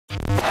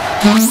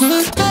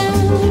Alrighty,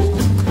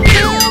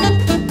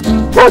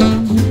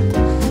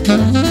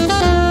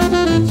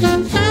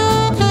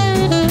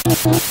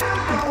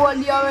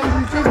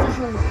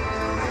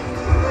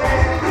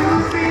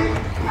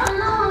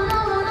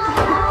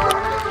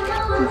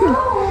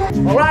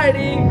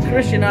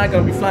 Kristian and I are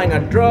gonna be flying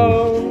our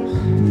drones.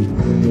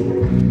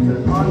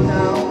 On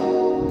now.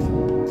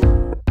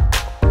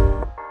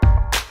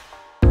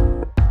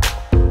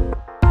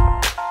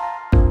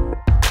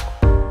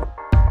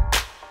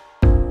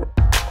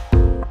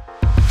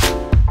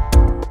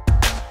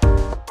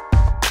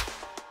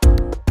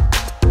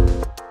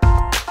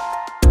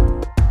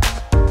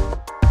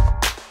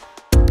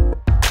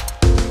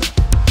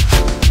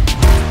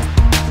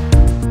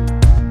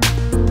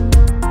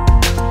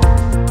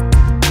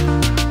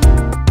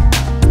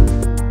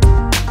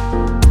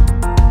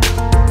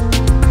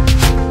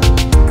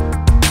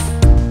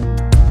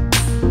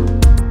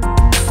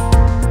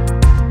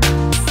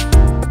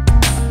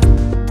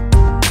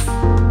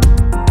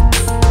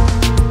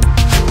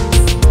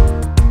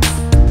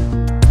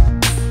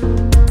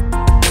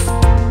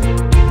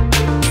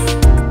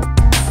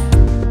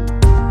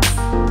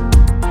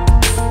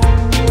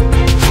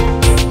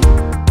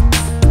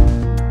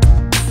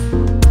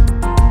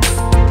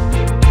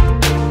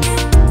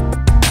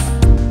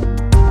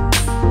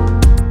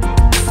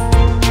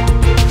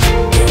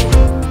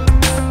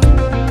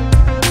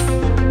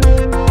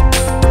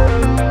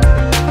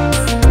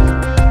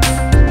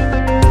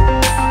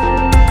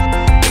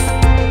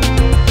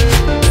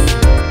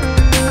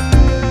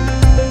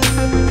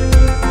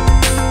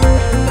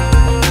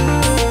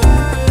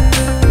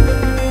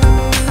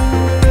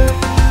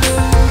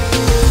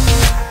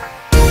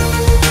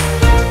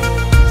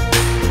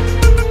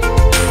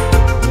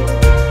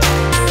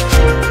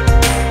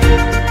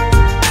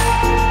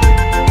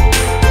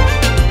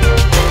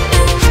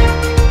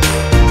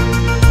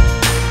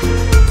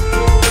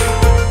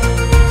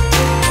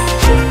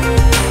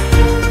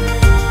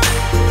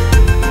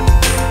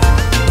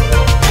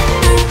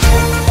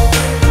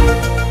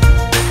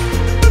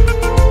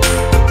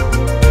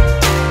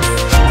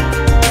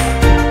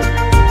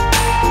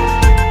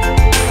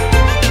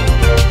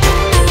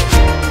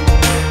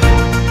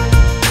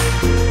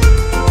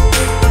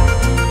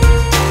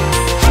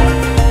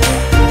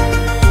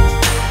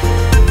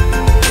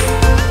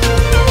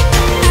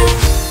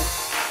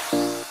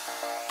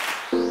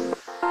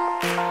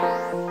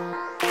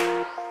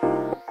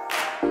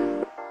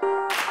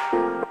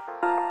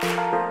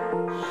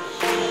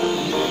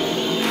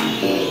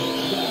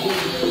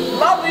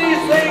 Love these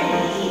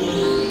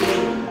things!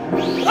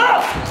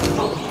 Ah!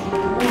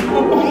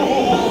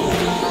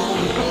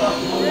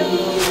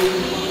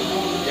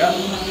 Yeah.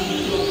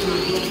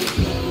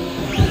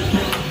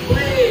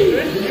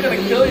 You're gonna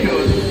kill you.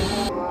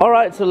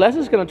 Alright, so Les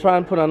is gonna try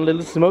and put on a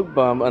little smoke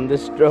bomb on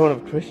this drone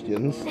of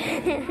Kristian's.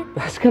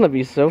 That's gonna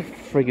be so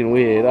freaking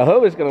weird. I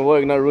hope it's gonna work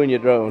and not ruin your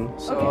drone.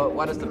 So,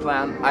 what is the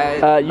plan?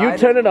 You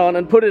turn it on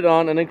and put it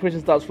on, and then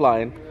Kristian starts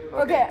flying.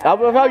 Okay. How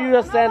about you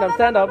just stand up,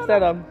 stand up,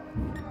 stand up.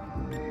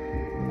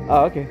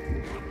 Oh, okay.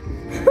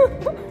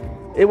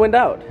 It went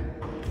out.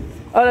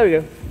 Oh, there we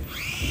go.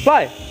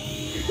 Fly.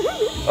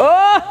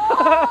 Oh!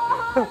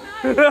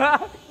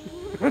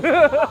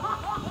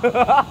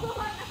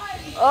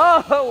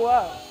 Oh,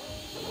 wow.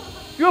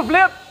 You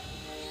flip.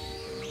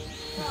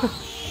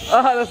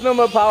 Oh, there's no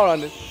more power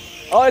on it.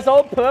 Oh, it's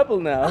all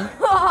purple now.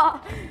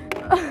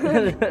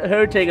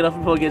 Her take it off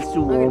before it gets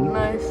too warm.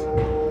 Nice.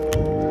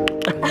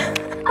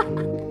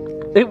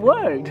 It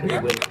worked.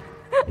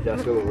 It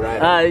does go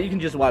right. You can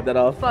just wipe that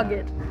off. Fuck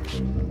it.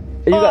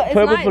 You got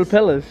purple nice.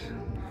 propellers.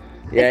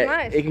 Yeah, it's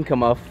nice. It can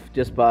come off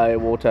just by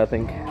water, I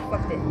think.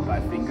 Fuck it. By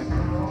finger.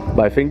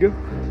 By finger?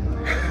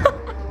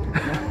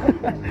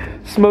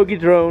 Smoky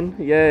drone,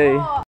 yay.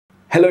 Oh.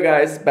 Hello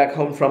guys, back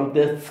home from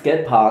the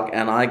skate park,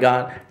 and I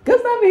got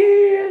Gustav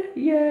here,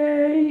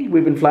 yay.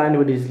 We've been flying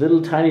with his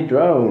little tiny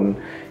drone.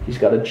 He's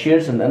got a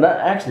cheers and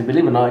actually,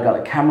 believe it or not, I got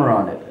a camera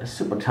on it. A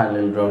super tiny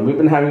little drone. We've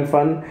been having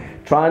fun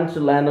trying to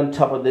land on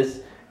top of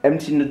this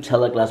empty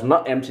Nutella glass.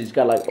 Not empty, it's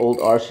got like old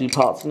RC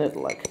parts in it,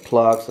 like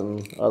plugs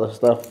and other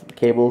stuff,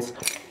 cables.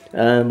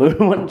 But we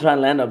want to try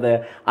and land up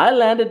there. I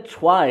landed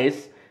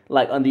twice,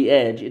 like on the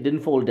edge. It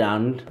didn't fall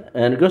down,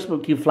 and Gustav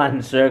would keep flying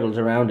in circles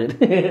around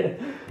it.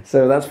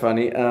 So that's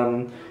funny.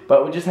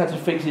 But we just had to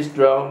fix his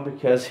drone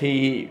because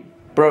he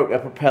broke a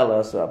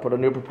propeller, so I put a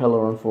new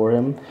propeller on for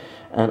him.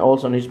 And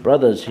also on his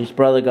brother's. His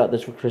brother got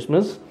this for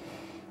Christmas.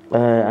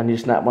 And he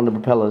snapped one of the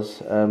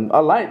propellers. I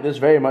like this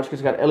very much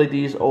because it's got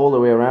LEDs all the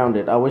way around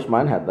it. I wish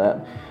mine had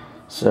that.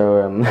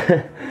 So,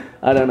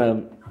 I don't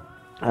know.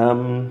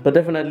 But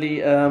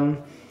definitely,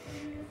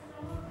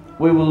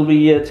 we will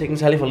be taking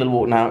Sally for a little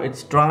walk now.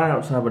 It's dry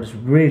outside, but it's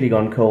really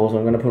gone cold. So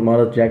I'm going to put my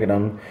other jacket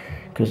on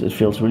because it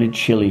feels really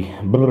chilly.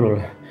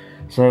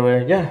 So,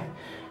 yeah.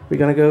 We're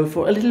going to go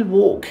for a little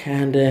walk.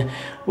 And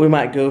we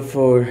might go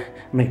for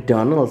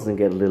McDonald's and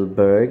get a little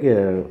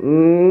burger.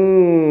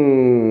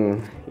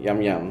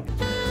 Yum yum.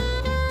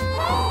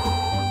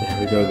 There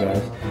we go,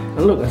 guys.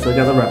 And look, I still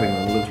got the wrapping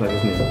on. It looks like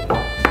it's new.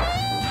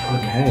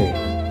 Okay.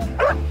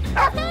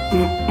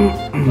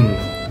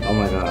 Oh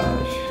my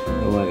gosh.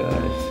 Oh my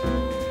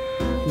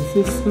gosh. This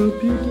is so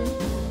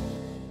beautiful.